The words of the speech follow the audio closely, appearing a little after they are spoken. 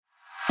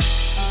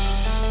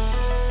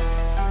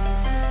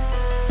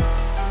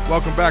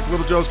Welcome back,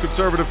 Little Joe's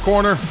Conservative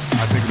Corner.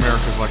 I think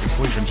America's like a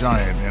sleeping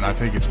giant, and I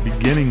think it's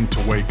beginning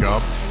to wake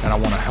up, and I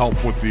want to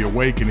help with the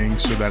awakening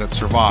so that it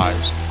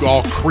survives.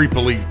 All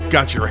creepily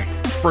got your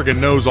friggin'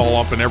 nose all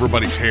up in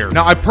everybody's hair.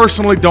 Now, I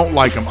personally don't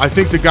like him. I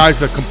think the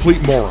guy's a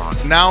complete moron.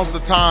 Now's the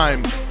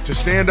time to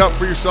stand up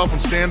for yourself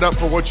and stand up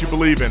for what you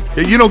believe in.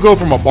 You don't go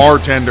from a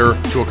bartender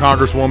to a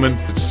congresswoman.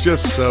 It's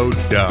just so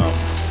dumb.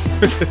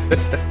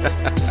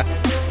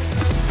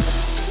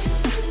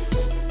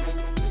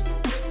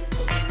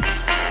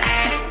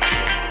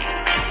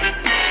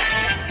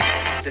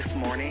 This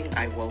morning,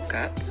 I woke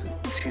up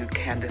to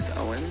Candace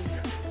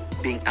Owens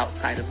being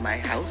outside of my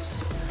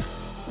house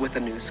with a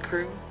news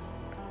crew.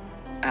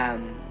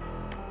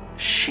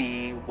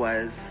 She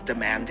was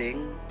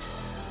demanding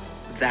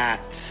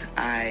that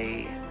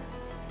I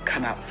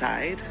come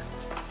outside.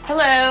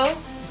 Hello.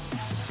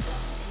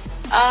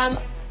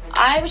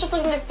 I was just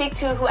looking to speak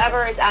to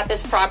whoever is at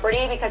this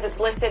property because it's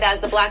listed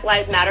as the Black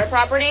Lives Matter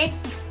property.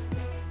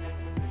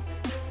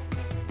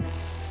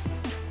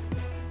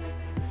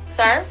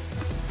 Sir?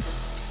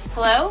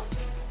 Hello?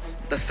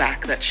 The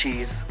fact that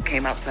she's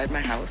came outside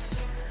my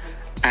house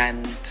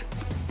and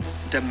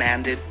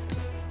demanded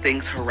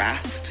things,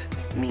 harassed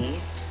me,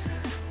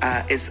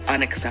 is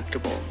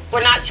unacceptable.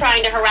 We're not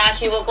trying to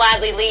harass you. We'll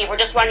gladly leave. We're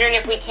just wondering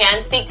if we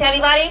can speak to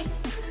anybody.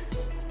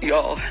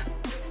 Y'all,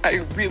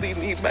 I really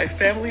need my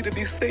family to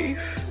be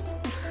safe.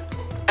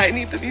 I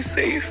need to be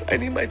safe. I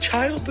need my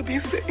child to be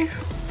safe.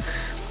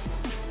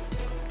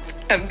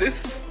 And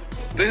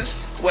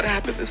what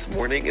happened this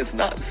morning is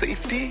not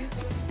safety.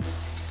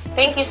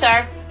 Thank you,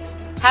 sir.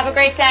 Have a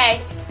great day.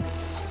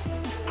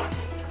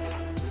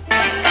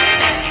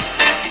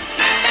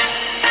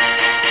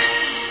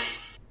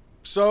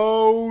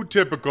 So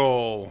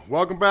typical.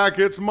 Welcome back.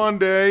 It's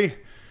Monday.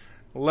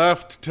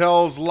 Left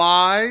tells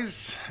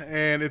lies.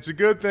 And it's a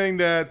good thing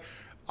that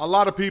a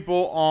lot of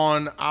people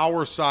on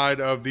our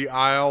side of the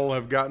aisle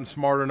have gotten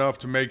smart enough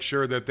to make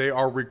sure that they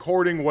are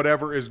recording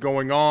whatever is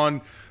going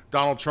on.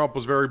 Donald Trump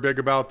was very big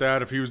about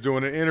that. If he was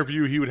doing an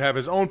interview, he would have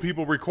his own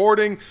people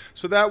recording.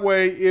 So that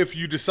way, if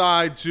you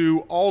decide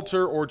to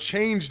alter or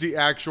change the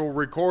actual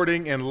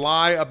recording and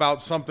lie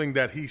about something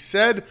that he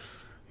said,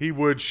 he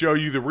would show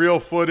you the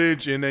real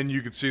footage, and then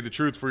you could see the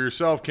truth for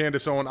yourself.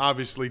 Candace Owens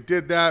obviously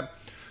did that.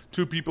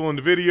 Two people in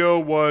the video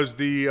was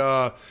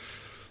the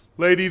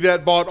lady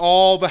that bought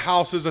all the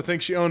houses. I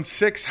think she owned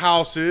 6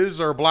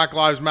 houses, or Black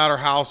Lives Matter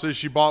houses,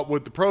 she bought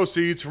with the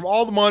proceeds from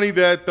all the money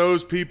that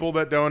those people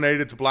that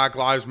donated to Black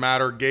Lives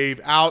Matter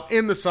gave out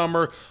in the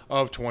summer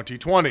of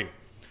 2020.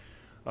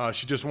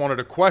 She just wanted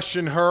to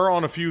question her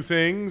on a few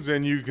things,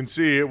 and you can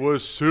see it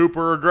was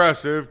super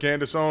aggressive.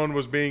 Candace Owens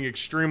was being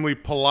extremely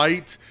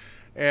polite,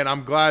 and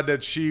I'm glad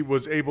that she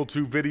was able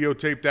to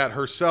videotape that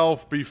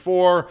herself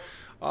before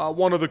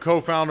one of the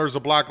co-founders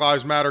of Black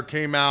Lives Matter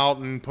came out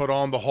and put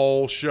on the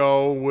whole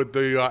show with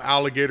the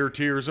alligator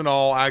tears and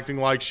all, acting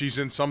like she's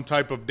in some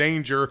type of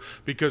danger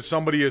because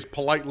somebody is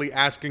politely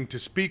asking to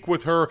speak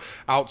with her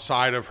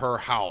outside of her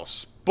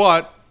house.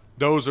 But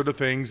those are the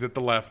things that the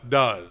left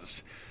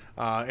does.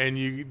 And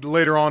you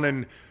later on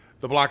in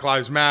the Black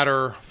Lives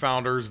Matter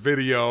founders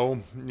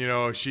video,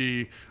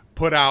 she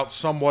put out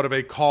somewhat of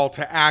a call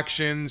to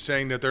action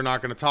saying that they're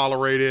not going to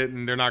tolerate it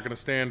and they're not going to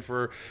stand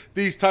for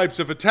these types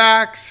of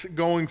attacks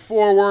going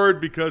forward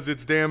because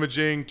it's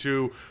damaging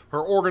to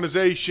her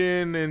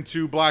organization and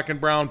to black and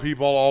brown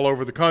people all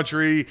over the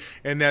country,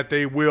 and that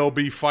they will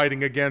be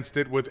fighting against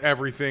it with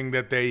everything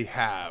that they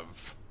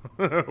have,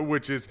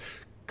 which is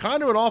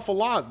kind of an awful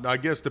lot, I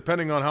guess,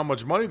 depending on how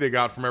much money they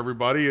got from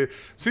everybody. It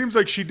seems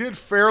like she did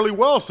fairly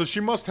well, so she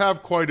must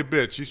have quite a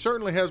bit. She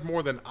certainly has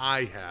more than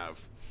I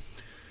have.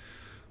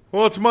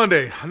 Well, it's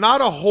Monday.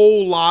 Not a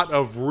whole lot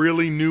of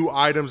really new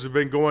items have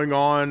been going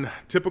on.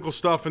 Typical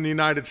stuff in the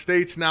United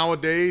States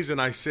nowadays,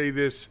 and I say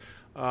this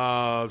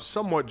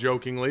somewhat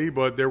jokingly,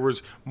 but there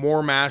was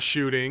more mass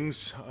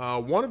shootings.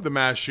 One of the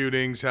mass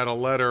shootings had a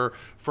letter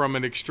from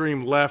an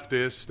extreme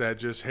leftist that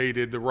just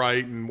hated the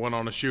right and went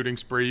on a shooting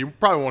spree. You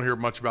probably won't hear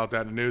much about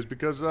that in the news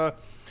because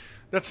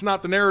that's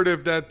not the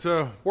narrative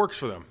that works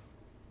for them.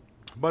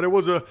 But it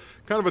was a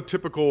kind of a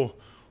typical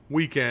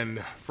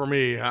weekend for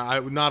me.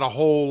 Not a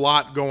whole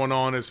lot going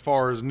on as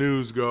far as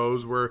news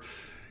goes. We're,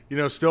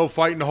 still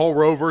fighting the whole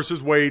Roe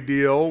versus Wade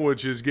deal,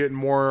 which is getting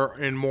more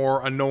and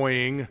more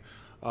annoying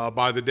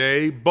by the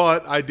day.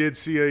 But I did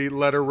see a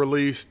letter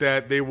released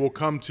that they will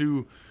come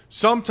to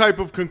some type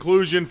of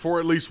conclusion for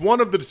at least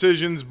one of the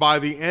decisions by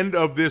the end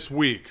of this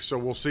week. So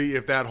we'll see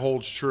if that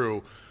holds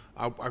true.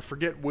 I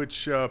forget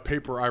which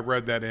paper I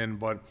read that in,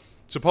 but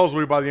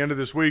supposedly by the end of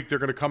this week, they're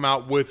going to come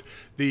out with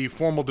the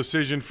formal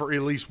decision for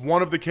at least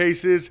one of the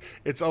cases.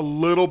 It's a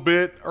little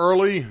bit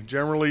early.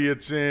 Generally,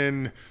 it's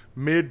in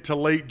mid to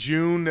late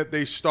June that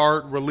they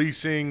start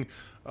releasing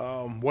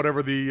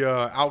whatever the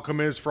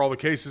outcome is for all the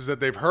cases that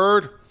they've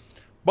heard.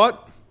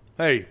 But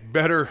hey,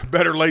 better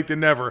late than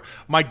never.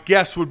 My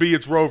guess would be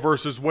it's Roe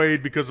versus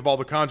Wade because of all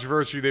the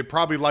controversy. They'd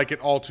probably like it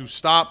all to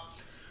stop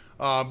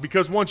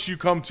because once you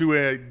come to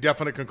a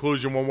definite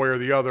conclusion one way or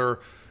the other,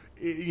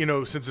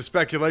 since the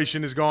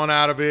speculation has gone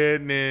out of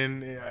it, and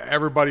then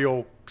everybody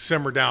will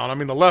simmer down. I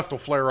mean, the left will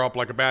flare up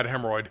like a bad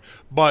hemorrhoid,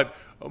 but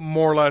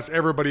more or less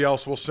everybody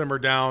else will simmer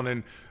down,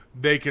 and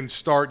they can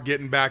start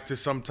getting back to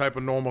some type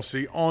of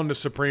normalcy on the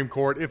Supreme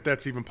Court, if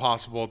that's even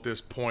possible at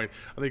this point.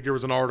 I think there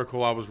was an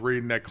article I was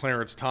reading that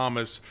Clarence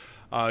Thomas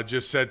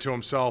just said to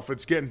himself,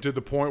 it's getting to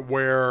the point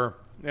where,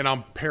 and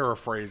I'm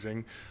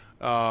paraphrasing,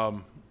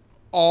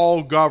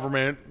 all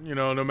government,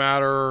 no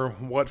matter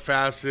what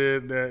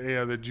facet,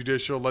 the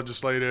judicial,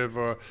 legislative,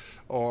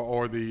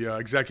 or the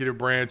executive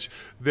branch,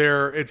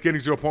 it's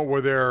getting to a point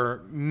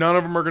where none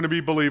of them are going to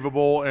be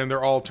believable, and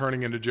they're all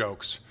turning into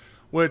jokes,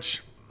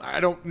 which I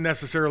don't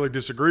necessarily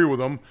disagree with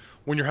them.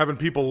 When you're having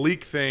people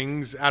leak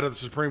things out of the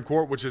Supreme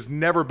Court, which has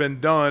never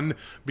been done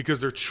because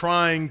they're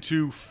trying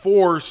to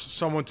force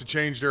someone to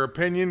change their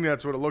opinion.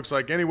 That's what it looks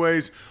like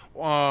anyways.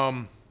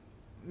 How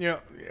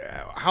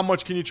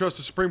much can you trust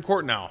the Supreme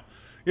Court now?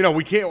 We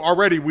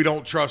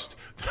don't trust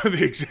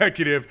the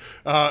executive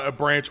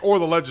branch or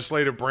the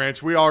legislative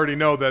branch. We already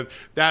know that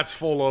that's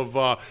full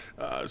of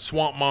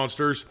swamp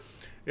monsters.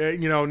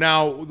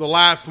 Now the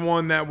last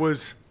one that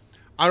was,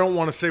 I don't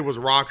want to say was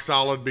rock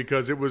solid,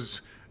 because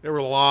there were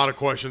a lot of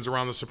questions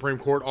around the Supreme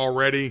Court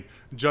already.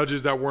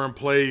 Judges that were in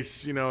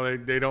place, they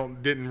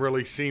didn't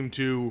really seem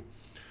to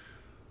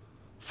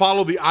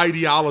follow the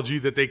ideology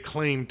that they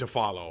claimed to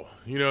follow.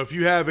 If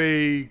you have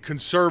a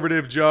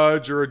conservative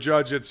judge or a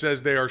judge that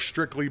says they are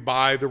strictly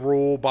by the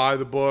rule, by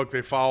the book,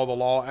 they follow the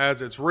law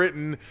as it's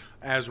written,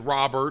 as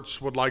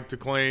Roberts would like to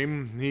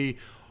claim, he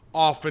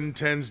often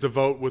tends to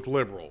vote with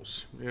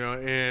liberals,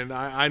 and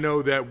I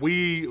know that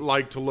we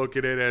like to look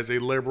at it as a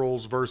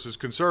liberals versus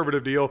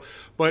conservative deal,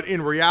 but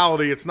in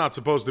reality, it's not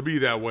supposed to be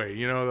that way.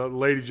 The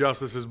Lady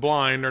Justice is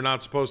blind. They're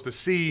not supposed to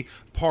see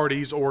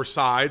parties or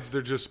sides.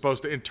 They're just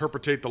supposed to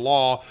interpret the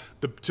law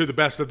to the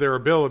best of their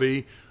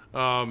ability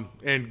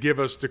and give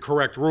us the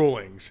correct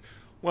rulings.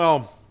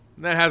 Well,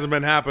 that hasn't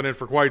been happening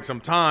for quite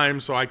some time,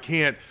 so I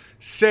can't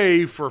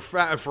say for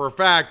a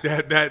fact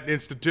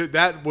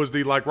that was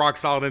the rock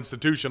solid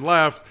institution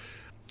left.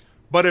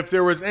 But if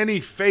there was any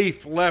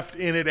faith left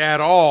in it at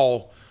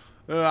all,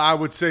 I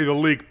would say the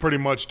leak pretty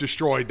much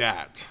destroyed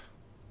that.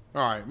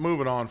 All right,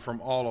 moving on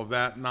from all of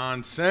that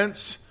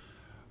nonsense.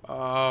 Here's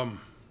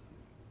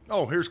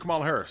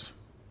Kamala Harris.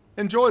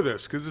 Enjoy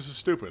this, because this is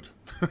stupid.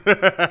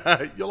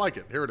 You'll like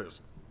it. Here it is.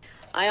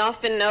 I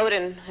often note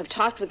and have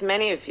talked with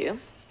many of you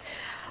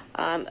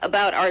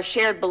about our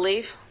shared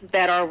belief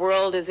that our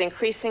world is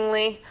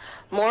increasingly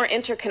more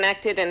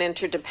interconnected and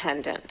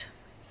interdependent.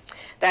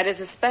 That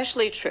is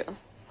especially true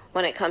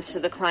when it comes to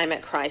the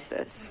climate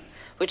crisis,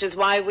 which is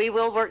why we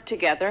will work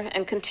together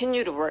and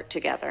continue to work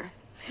together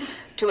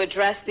to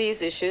address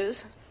these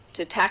issues,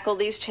 to tackle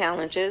these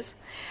challenges,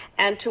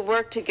 and to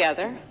work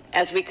together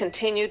as we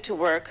continue to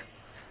work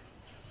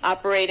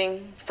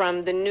operating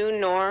from the new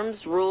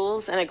norms,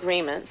 rules, and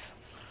agreements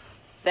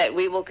that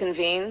we will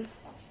convene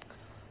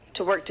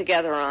to work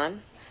together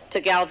on to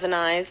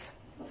galvanize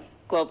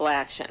global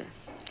action.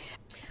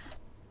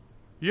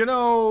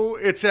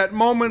 It's at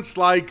moments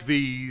like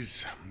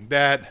these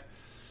that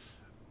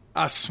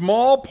a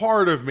small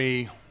part of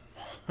me,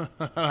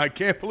 I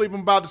can't believe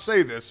I'm about to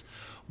say this,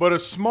 but a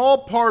small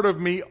part of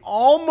me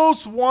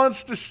almost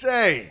wants to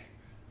say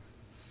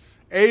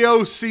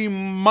AOC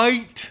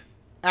might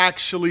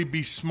actually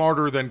be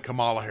smarter than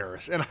Kamala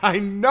Harris. And I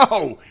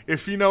know,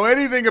 if you know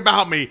anything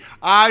about me,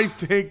 I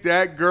think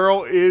that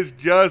girl is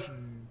just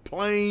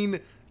plain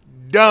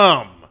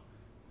dumb.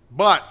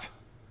 But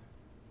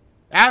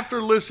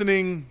after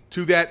listening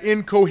to that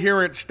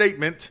incoherent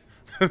statement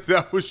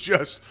that was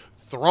just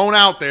thrown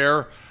out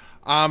there,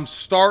 I'm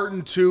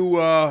starting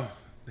to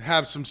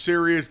have some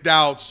serious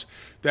doubts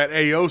that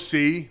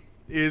AOC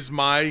is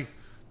my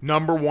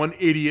number one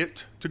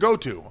idiot to go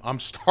to. I'm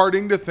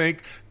starting to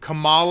think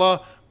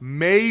Kamala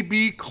may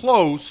be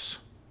close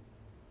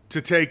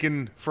to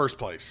taking first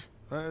place.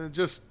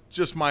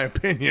 Just my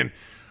opinion.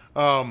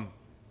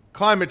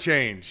 Climate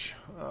change.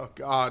 Oh,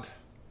 God.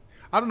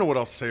 I don't know what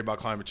else to say about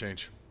climate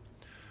change.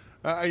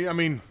 I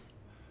mean,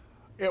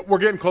 we're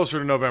getting closer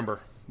to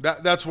November.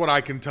 That's what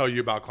I can tell you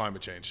about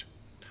climate change.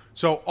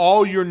 So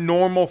all your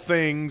normal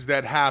things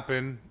that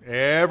happen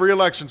every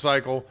election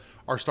cycle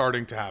are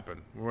starting to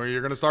happen. Where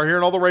you're going to start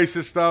hearing all the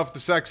racist stuff, the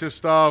sexist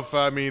stuff.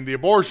 I mean, the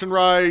abortion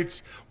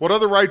rights. What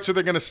other rights are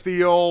they going to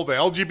steal? The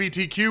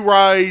LGBTQ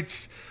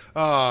rights.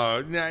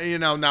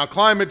 Now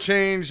climate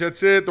change.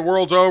 That's it. The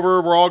world's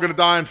over. We're all going to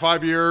die in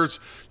 5 years.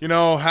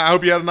 I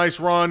hope you had a nice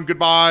run.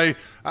 Goodbye.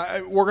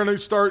 We're going to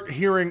start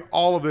hearing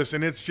all of this,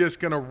 and it's just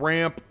going to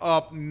ramp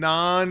up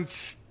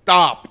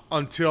nonstop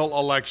until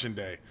Election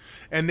Day.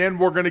 And then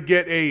we're going to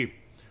get a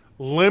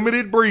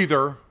limited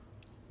breather,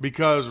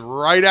 because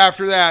right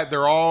after that,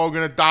 they're all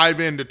going to dive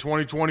into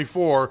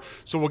 2024.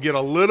 So we'll get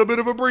a little bit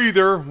of a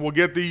breather. We'll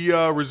get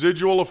the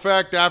residual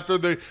effect after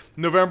the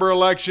November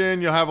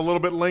election. You'll have a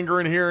little bit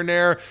lingering here and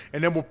there.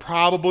 And then we'll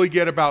probably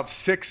get about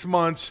 6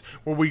 months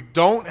where we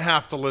don't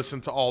have to listen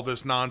to all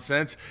this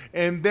nonsense.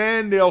 And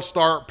then they'll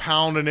start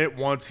pounding it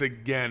once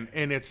again.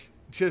 And it's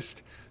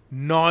just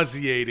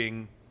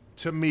nauseating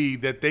to me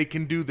that they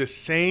can do the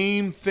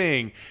same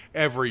thing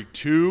every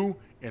 2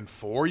 and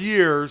 4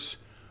 years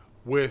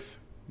with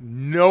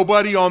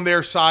nobody on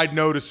their side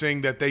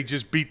noticing that they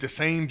just beat the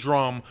same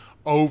drum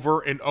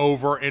over and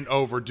over and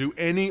over. Do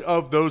any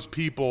of those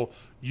people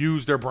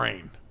use their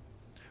brain?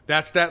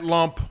 That's that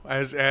lump,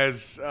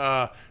 as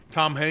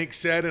Tom Hanks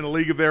said in A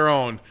League of Their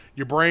Own.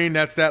 Your brain,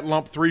 that's that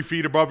lump 3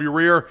 feet above your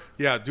rear.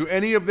 Yeah, do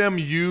any of them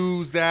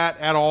use that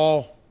at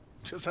all?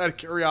 Just out of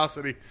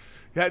curiosity.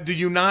 Yeah, do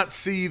you not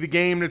see the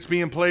game that's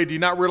being played? Do you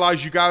not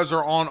realize you guys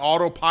are on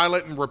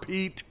autopilot and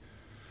repeat?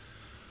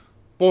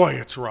 Boy,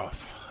 it's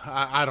rough.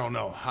 I don't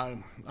know.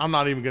 I'm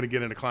not even going to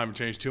get into climate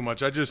change too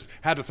much. I just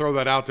had to throw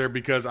that out there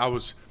because I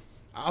was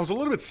a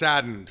little bit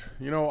saddened.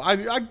 You know, I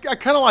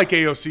kind of like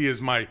AOC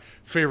as my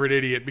favorite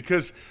idiot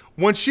because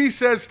when she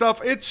says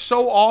stuff, it's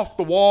so off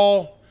the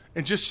wall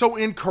and just so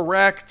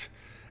incorrect.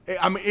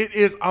 I mean, it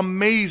is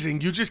amazing.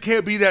 You just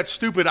can't be that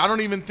stupid. I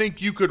don't even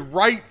think you could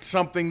write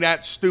something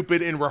that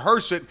stupid and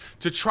rehearse it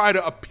to try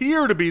to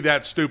appear to be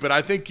that stupid.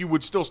 I think you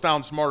would still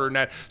sound smarter than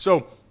that.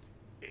 So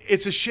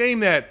it's a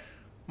shame that,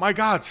 my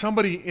God,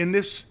 somebody in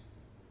this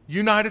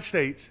United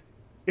States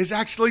is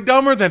actually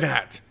dumber than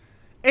that.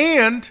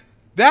 And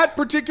that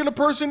particular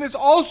person is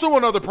also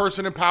another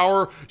person in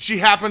power. She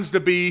happens to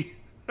be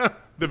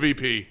the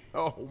VP.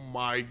 Oh,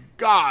 my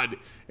God.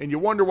 And you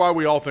wonder why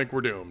we all think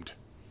we're doomed.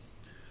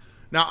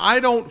 Now, I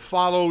don't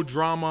follow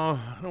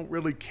drama. I don't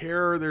really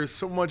care. There's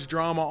so much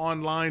drama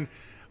online.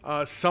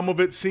 Some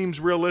of it seems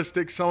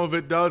realistic. Some of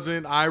it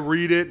doesn't. I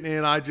read it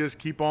and I just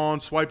keep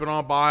on swiping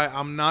on by.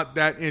 I'm not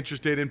that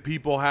interested in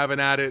people having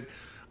at it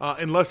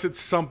unless it's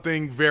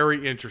something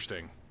very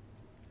interesting.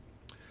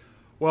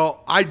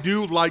 Well, I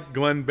do like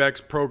Glenn Beck's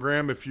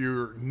program. If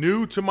you're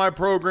new to my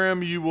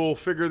program, you will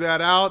figure that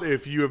out.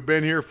 If you have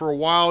been here for a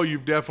while,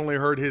 you've definitely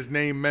heard his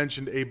name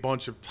mentioned a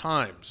bunch of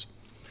times.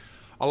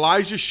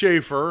 Elijah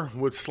Schaffer,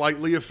 was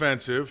slightly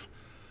offensive,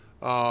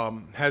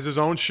 has his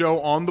own show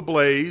on The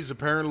Blaze.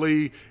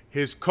 Apparently,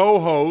 his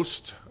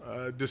co-host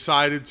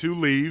decided to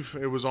leave.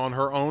 It was on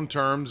her own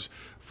terms.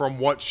 From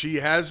what she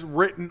has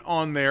written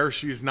on there,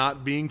 she's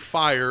not being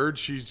fired.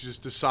 She's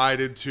just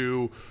decided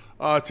to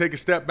take a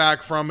step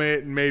back from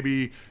it and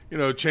maybe,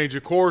 change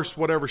a course,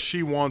 whatever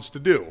she wants to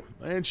do.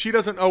 And she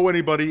doesn't owe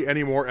anybody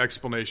any more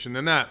explanation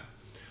than that.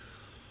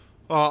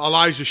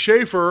 Elijah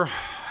Schaffer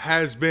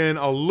has been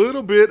a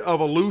little bit of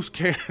a loose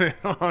cannon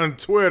on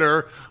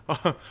Twitter.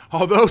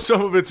 Although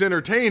some of it's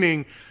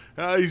entertaining,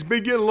 he's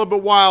been getting a little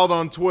bit wild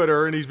on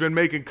Twitter, and he's been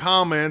making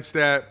comments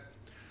that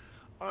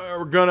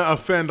are going to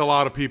offend a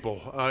lot of people.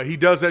 He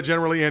does that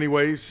generally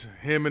anyways.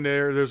 Him and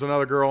there's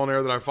another girl in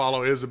there that I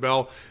follow,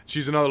 Isabel.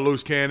 She's another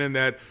loose cannon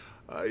that,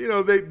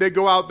 they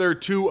go out there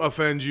to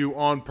offend you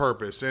on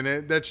purpose.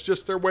 And that's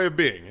just their way of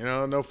being.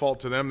 No fault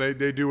to them.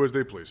 They do as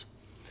they please.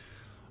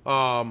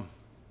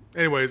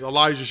 Anyways,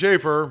 Elijah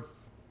Schaffer,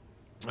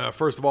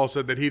 first of all,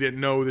 said that he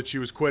didn't know that she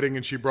was quitting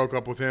and she broke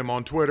up with him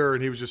on Twitter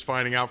and he was just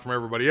finding out from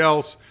everybody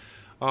else.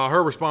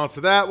 Her response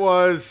to that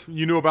was,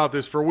 you knew about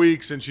this for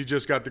weeks and she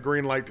just got the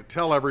green light to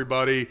tell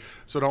everybody,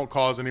 so don't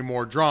cause any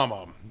more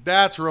drama.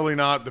 That's really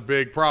not the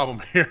big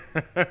problem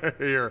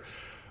here.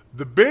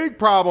 The big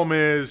problem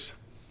is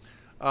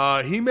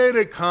he made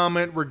a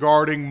comment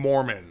regarding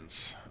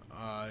Mormons.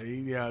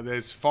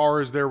 As far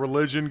as their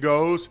religion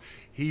goes,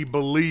 he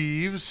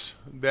believes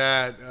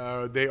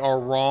that they are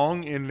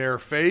wrong in their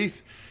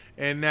faith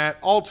and that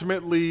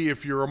ultimately,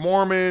 if you're a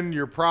Mormon,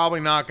 you're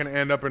probably not going to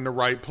end up in the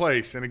right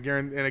place. And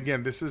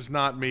again, this is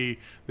not me.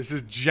 This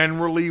is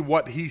generally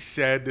what he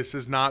said. This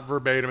is not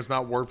verbatim. It's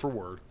not word for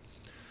word.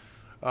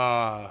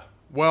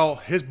 Well,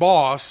 his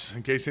boss,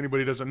 in case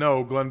anybody doesn't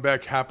know, Glenn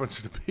Beck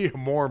happens to be a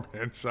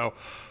Mormon. So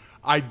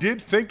I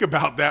did think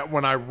about that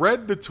when I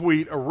read the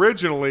tweet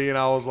originally, and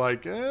I was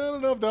like, I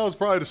don't know if that was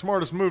probably the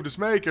smartest move to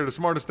make or the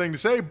smartest thing to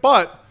say,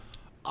 but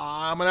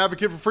I'm an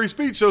advocate for free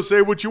speech, so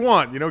say what you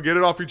want. Get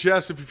it off your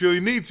chest if you feel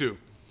you need to.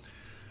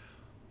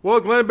 Well,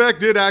 Glenn Beck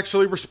did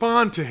actually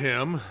respond to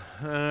him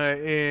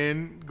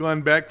in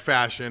Glenn Beck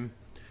fashion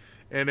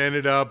and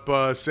ended up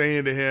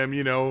saying to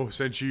him,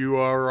 since you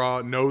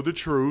are know the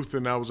truth,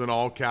 and that was in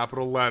all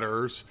capital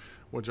letters,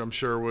 which I'm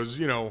sure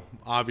was,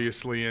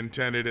 obviously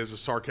intended as a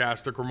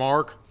sarcastic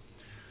remark.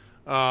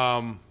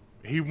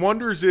 He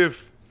wonders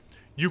if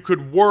you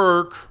could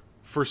work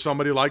for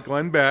somebody like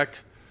Glenn Beck,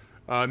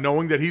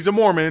 knowing that he's a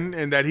Mormon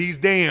and that he's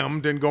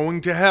damned and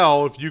going to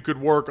hell, if you could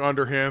work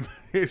under him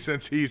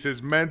since he's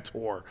his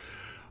mentor.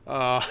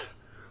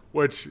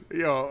 Which,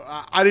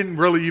 I didn't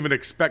really even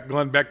expect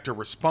Glenn Beck to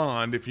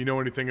respond. If you know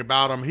anything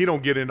about him, he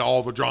don't get into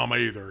all the drama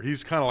either.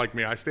 He's kind of like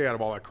me. I stay out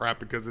of all that crap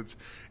because it's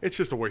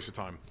just a waste of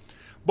time.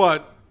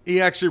 But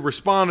he actually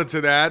responded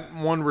to that.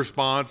 One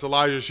response,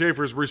 Elijah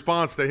Schaffer's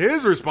response to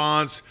his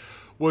response,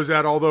 was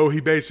that although he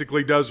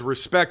basically does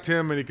respect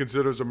him and he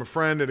considers him a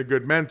friend and a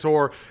good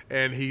mentor,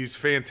 and he's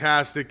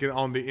fantastic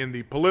in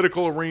the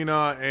political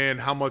arena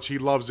and how much he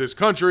loves this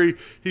country,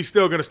 he's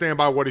still going to stand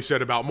by what he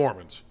said about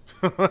Mormons.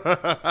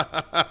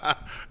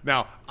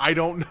 Now, I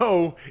don't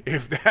know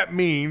if that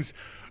means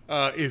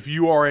If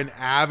you are an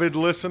avid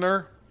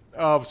listener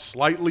of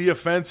Slightly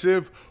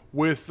Offensive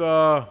with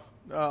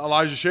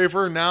Elijah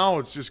Schaffer, now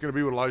it's just going to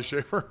be with Elijah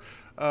Schaffer.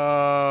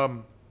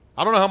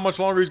 I don't know how much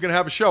longer he's going to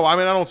have a show. I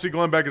mean, I don't see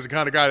Glenn Beck as the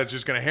kind of guy that's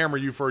just going to hammer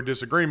you for a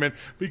disagreement,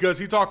 because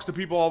he talks to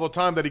people all the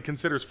time that he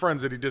considers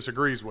friends that he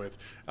disagrees with,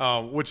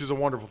 which is a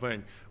wonderful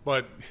thing.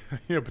 But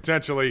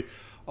potentially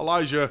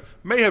Elijah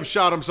may have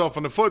shot himself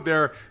in the foot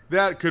there.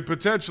 That could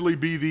potentially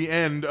be the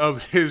end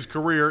of his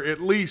career,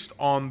 at least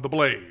on the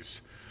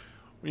Blaze.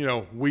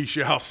 We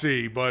shall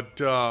see. But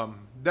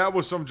that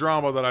was some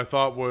drama that I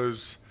thought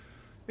was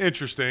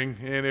interesting.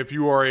 And if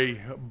you are a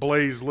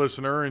Blaze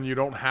listener and you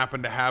don't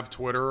happen to have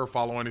Twitter or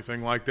follow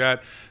anything like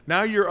that,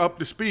 now you're up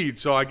to speed.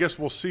 So I guess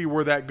we'll see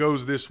where that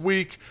goes this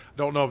week.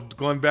 Don't know if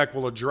Glenn Beck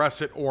will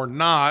address it or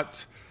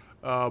not,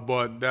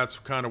 but that's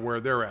kind of where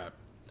they're at.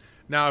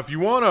 Now, if you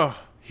want to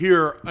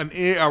hear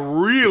a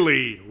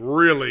really,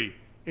 really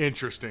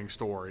interesting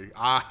story,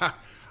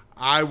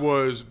 I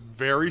was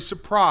very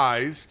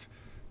surprised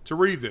to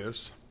read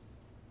this.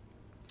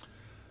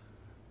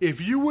 If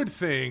you would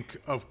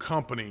think of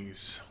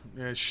companies,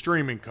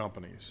 streaming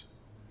companies,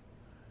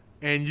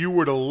 and you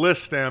were to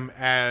list them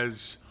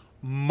as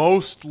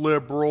most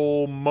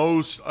liberal,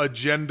 most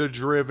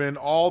agenda-driven,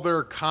 all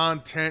their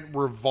content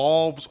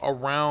revolves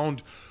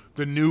around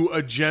the new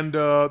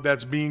agenda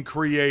that's being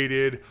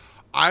created,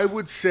 I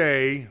would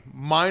say,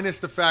 minus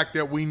the fact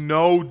that we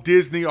know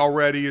Disney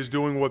already is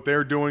doing what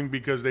they're doing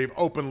because they've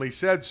openly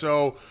said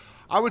so,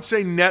 I would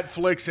say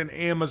Netflix and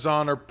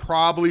Amazon are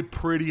probably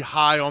pretty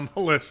high on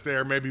the list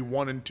there, maybe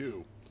 1 and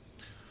 2.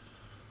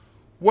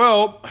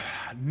 Well,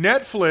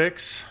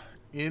 Netflix,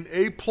 in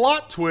a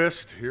plot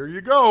twist, here you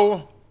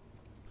go.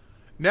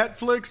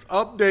 Netflix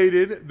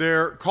updated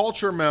their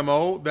culture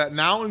memo that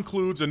now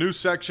includes a new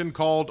section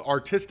called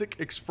Artistic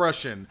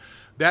Expression.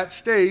 That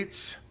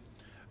states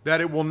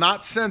that it will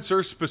not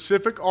censor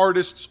specific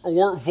artists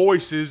or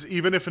voices,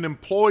 even if an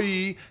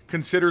employee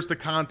considers the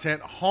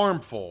content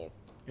harmful.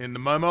 In the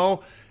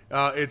memo,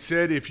 it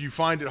said, if you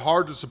find it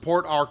hard to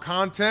support our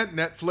content,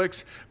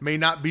 Netflix may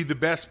not be the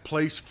best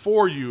place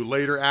for you.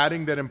 Later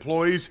adding that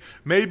employees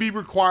may be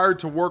required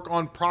to work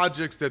on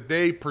projects that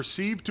they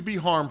perceive to be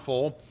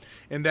harmful,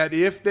 and that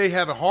if they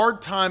have a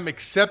hard time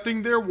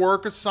accepting their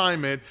work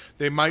assignment,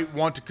 they might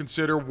want to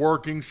consider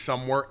working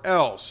somewhere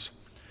else.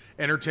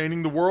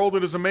 Entertaining the world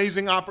is an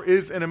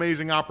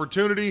amazing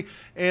opportunity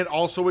and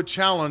also a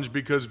challenge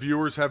because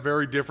viewers have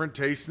very different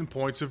tastes and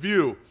points of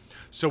view.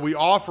 So we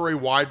offer a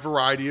wide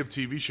variety of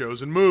TV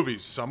shows and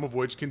movies, some of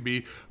which can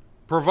be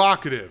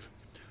provocative.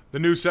 The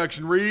new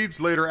section reads,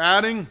 later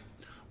adding,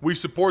 we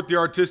support the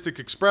artistic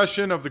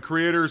expression of the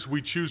creators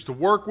we choose to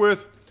work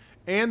with,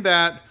 and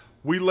that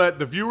we let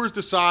the viewers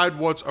decide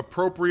what's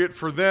appropriate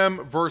for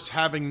them versus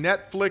having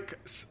Netflix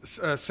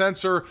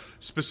censor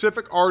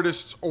specific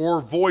artists or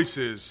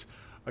voices.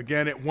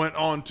 Again, it went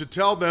on to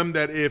tell them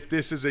that if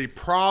this is a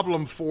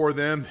problem for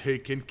them, they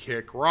can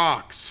kick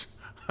rocks.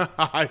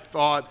 I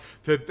thought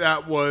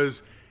that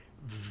was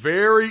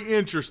very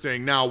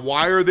interesting. Now,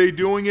 why are they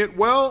doing it?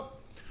 Well,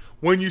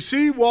 when you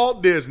see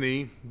Walt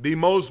Disney, the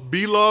most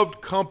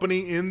beloved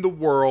company in the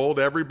world,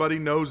 everybody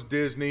knows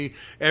Disney.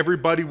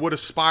 Everybody would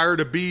aspire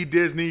to be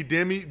Disney.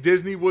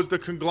 Disney was the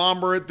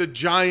conglomerate, the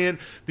giant,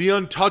 the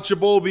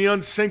untouchable, the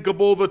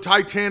unsinkable, the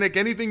Titanic,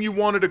 anything you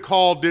wanted to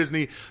call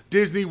Disney.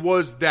 Disney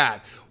was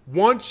that.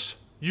 Once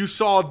you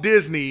saw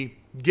Disney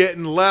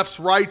getting lefts,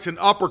 rights, and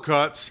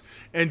uppercuts,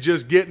 and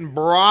just getting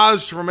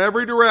barraged from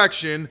every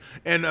direction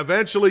and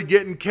eventually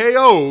getting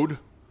KO'd,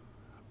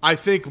 I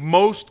think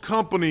most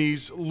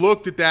companies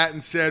looked at that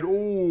and said,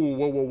 "Ooh,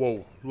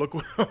 whoa. Look,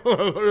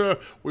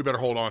 we better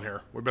hold on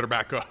here. We better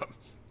back up.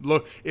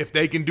 Look, if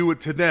they can do it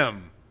to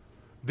them,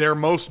 their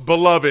most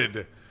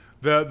beloved,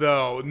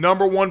 the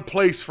number one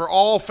place for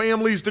all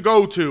families to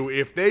go to,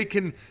 if they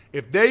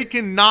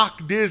can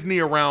knock Disney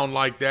around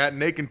like that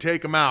and they can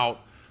take them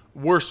out,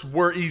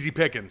 we're easy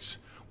pickings.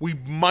 We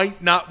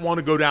might not want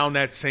to go down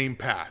that same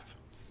path."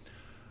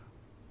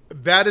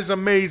 That is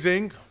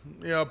amazing.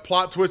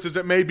 Plot twist as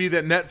it may be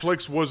that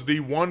Netflix was the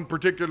one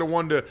particular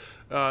one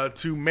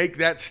to make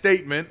that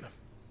statement,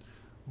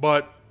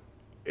 but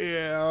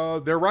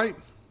they're right.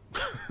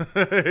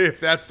 If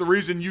that's the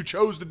reason you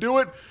chose to do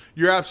it,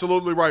 you're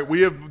absolutely right.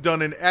 We have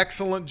done an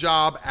excellent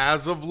job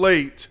as of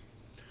late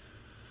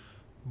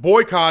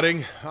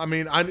boycotting. I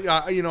mean,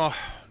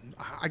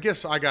 I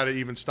guess I got to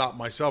even stop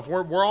myself.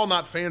 We're all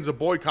not fans of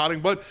boycotting,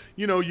 but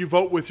you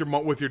vote with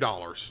your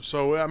dollars.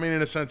 So I mean,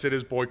 in a sense, it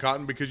is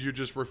boycotting because you're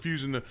just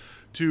refusing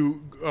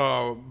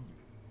to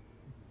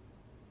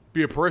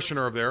be a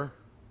parishioner of there.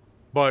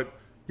 But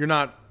you're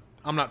not.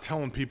 I'm not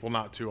telling people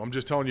not to. I'm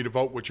just telling you to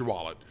vote with your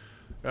wallet.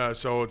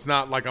 So it's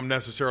not like I'm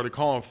necessarily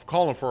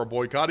calling for a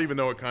boycott, even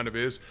though it kind of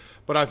is.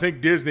 But I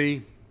think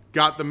Disney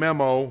got the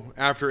memo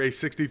after a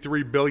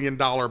 $63 billion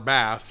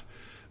bath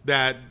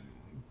that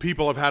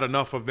people have had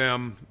enough of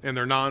them and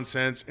their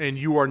nonsense, and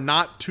you are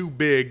not too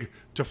big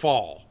to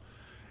fall.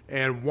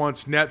 And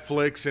once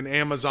Netflix and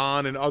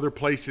Amazon and other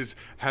places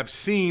have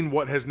seen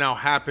what has now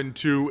happened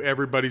to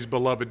everybody's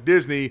beloved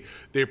Disney,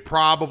 they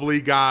probably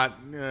got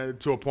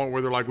to a point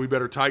where they're like, we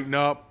better tighten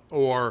up,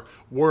 or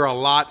we're a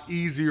lot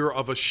easier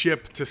of a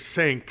ship to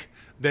sink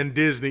than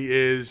Disney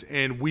is,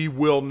 and we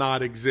will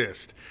not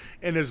exist.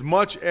 And as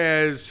much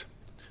as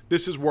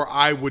this is where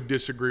I would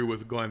disagree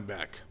with Glenn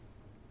Beck.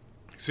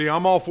 See,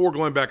 I'm all for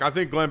Glenn Beck. I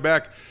think Glenn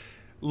Beck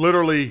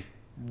literally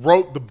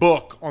wrote the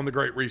book on the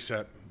Great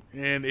Reset.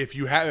 And if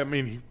you have, I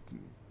mean, he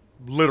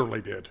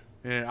literally did.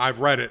 And I've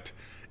read it.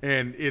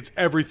 And it's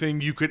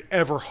everything you could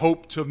ever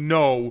hope to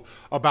know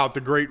about the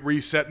Great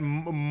Reset.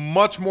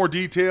 Much more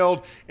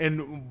detailed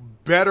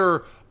and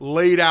better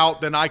laid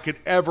out than I could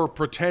ever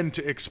pretend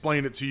to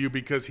explain it to you,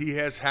 because he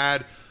has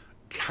had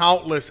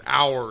countless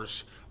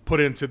hours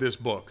put into this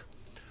book.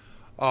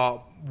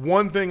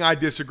 One thing I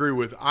disagree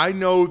with, I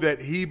know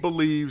that he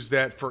believes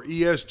that for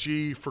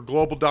ESG, for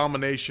global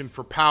domination,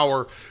 for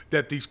power,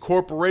 that these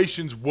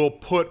corporations will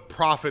put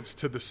profits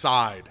to the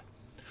side.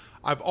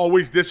 I've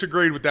always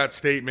disagreed with that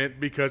statement,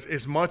 because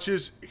as much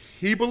as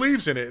he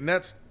believes in it, and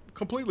that's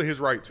completely his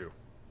right to,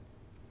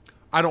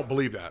 I don't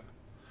believe that.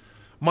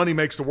 Money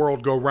makes the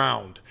world go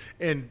round.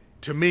 And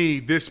to me,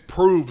 this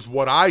proves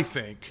what I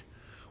think,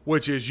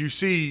 which is you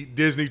see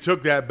Disney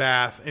took that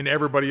bath and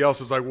everybody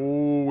else is like,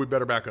 whoa, we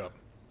better back up.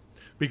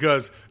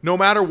 Because no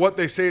matter what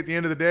they say at the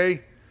end of the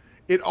day,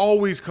 it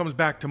always comes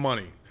back to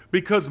money.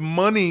 Because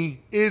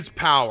money is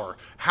power.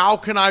 How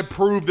can I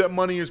prove that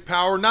money is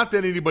power? Not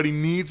that anybody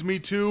needs me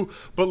to,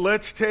 but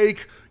let's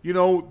take,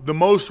 the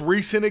most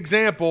recent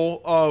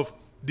example of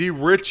the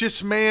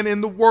richest man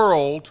in the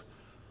world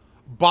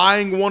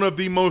buying one of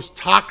the most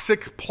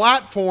toxic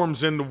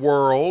platforms in the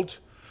world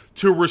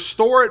to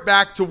restore it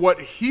back to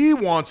what he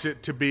wants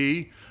it to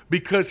be,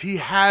 because he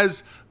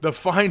has the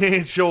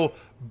financial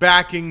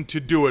backing to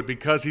do it,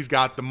 because he's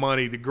got the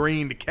money, the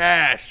green, the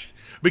cash.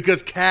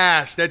 Because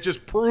cash, that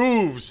just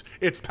proves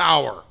its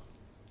power.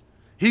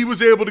 He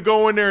was able to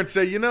go in there and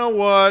say, you know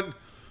what?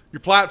 Your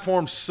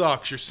platform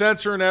sucks. You're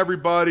censoring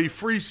everybody.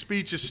 Free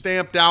speech is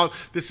stamped out.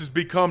 This has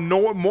become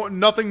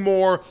nothing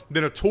more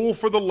than a tool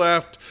for the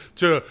left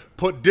to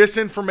put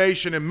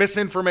disinformation and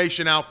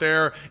misinformation out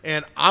there.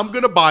 And I'm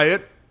going to buy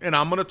it, and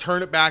I'm going to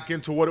turn it back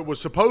into what it was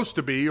supposed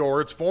to be,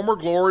 or its former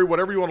glory,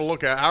 whatever you want to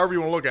look at, however you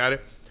want to look at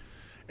it.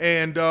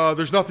 And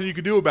there's nothing you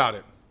can do about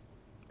it.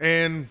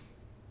 And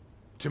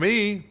to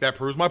me, that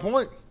proves my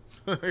point.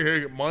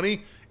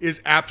 Money is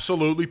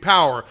absolutely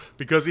power.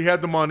 Because he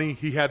had the money,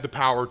 he had the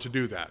power to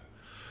do that.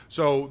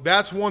 So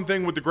that's one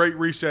thing with the Great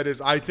Reset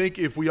is I think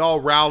if we all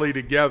rally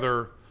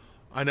together,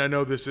 and I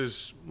know this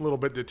is a little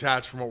bit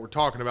detached from what we're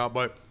talking about,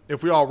 but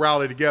if we all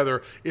rally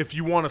together, if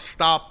you want to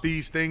stop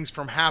these things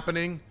from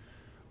happening,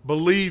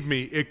 believe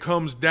me, it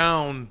comes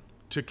down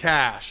to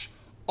cash.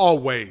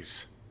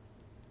 Always.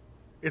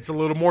 It's a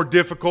little more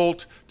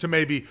difficult to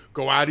maybe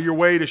go out of your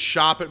way to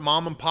shop at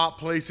mom and pop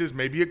places.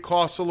 Maybe it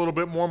costs a little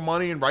bit more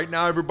money, and right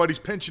now everybody's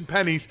pinching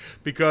pennies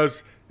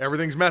because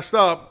everything's messed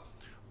up.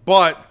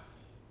 But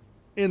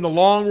in the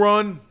long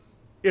run,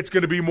 it's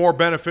going to be more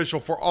beneficial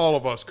for all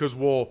of us, because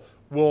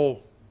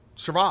we'll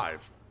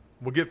survive.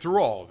 We'll get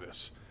through all of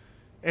this.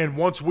 And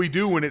once we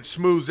do and it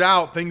smooths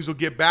out, things will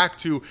get back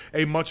to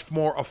a much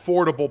more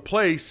affordable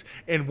place,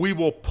 and we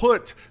will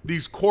put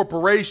these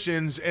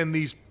corporations and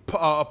these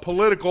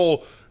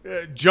political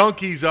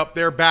junkies up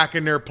there back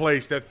in their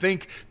place that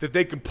think that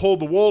they can pull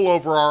the wool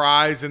over our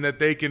eyes and that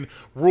they can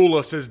rule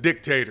us as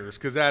dictators,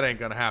 because that ain't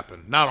going to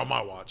happen. Not on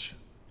my watch.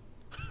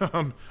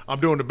 I'm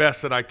doing the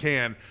best that I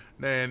can,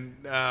 and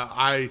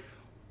I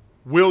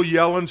will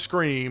yell and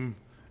scream,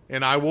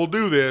 and I will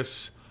do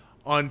this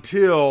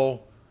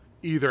until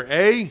either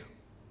A,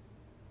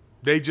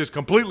 they just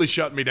completely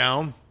shut me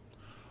down,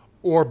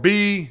 or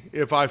B,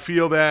 if I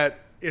feel that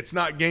it's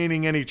not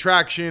gaining any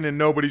traction and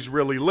nobody's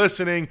really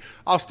listening,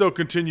 I'll still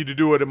continue to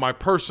do it in my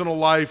personal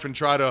life and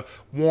try to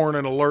warn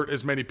and alert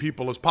as many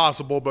people as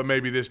possible, but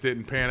maybe this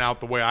didn't pan out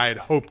the way I had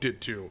hoped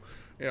it to.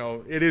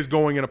 It is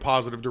going in a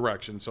positive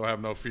direction, so have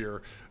no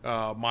fear.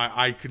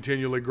 I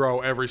continually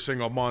grow every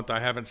single month. I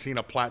haven't seen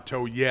a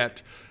plateau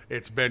yet.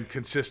 It's been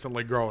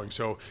consistently growing.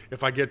 So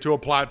if I get to a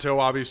plateau,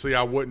 obviously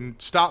I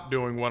wouldn't stop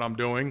doing what I'm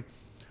doing,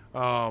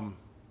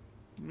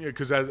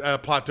 because a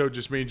plateau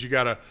just means you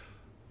got to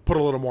put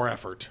a little more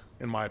effort,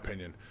 in my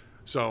opinion.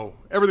 So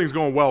everything's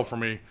going well for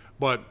me,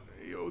 but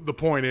the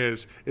point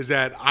is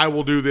that I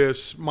will do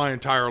this my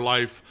entire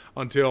life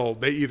until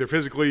they either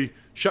physically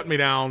shut me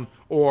down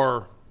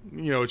or,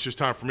 it's just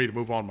time for me to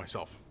move on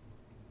myself.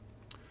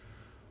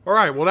 All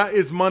right, well, that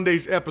is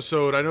Monday's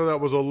episode. I know that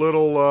was a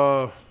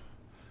little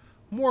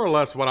more or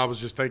less what I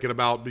was just thinking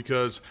about,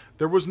 because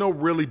there was no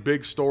really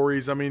big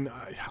stories. I mean,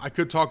 I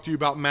could talk to you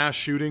about mass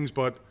shootings,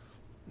 but,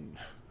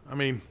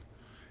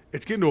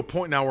 it's getting to a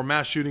point now where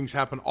mass shootings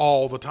happen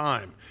all the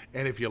time.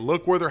 And if you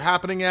look where they're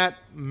happening at,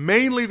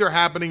 mainly they're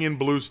happening in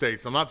blue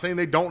states. I'm not saying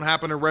they don't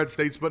happen in red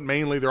states, but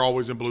mainly they're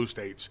always in blue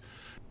states.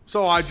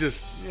 So I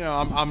just,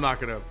 I'm not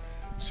going to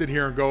sit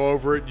here and go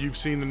over it. You've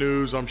seen the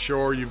news, I'm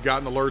sure. You've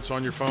gotten alerts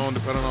on your phone,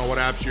 depending on what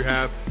apps you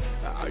have.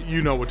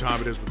 you know what time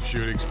it is with the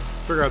shootings.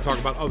 Figure out to talk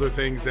about other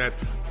things that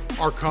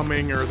are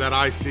coming or that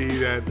I see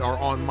that are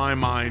on my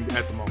mind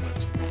at the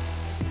moment.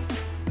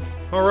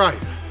 All right.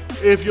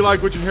 If you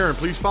like what you're hearing,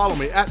 please follow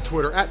me at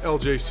Twitter at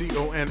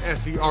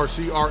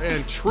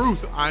LJCONSERCRN.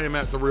 Truth, I am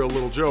at The Real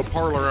Little Joe.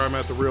 Parler, I'm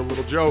at The Real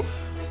Little Joe.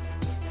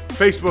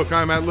 Facebook,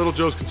 I'm at Little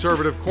Joe's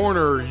Conservative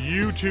Corner.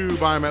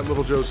 YouTube, I'm at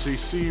Little Joe's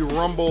CC.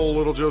 Rumble,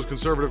 Little Joe's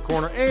Conservative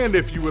Corner. And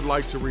if you would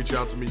like to reach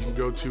out to me, you can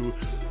go to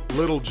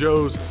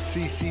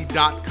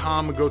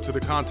littlejoescc.com and go to the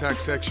contact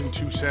section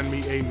to send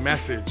me a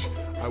message.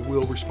 I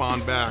will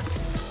respond back.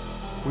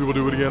 We will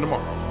do it again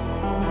tomorrow.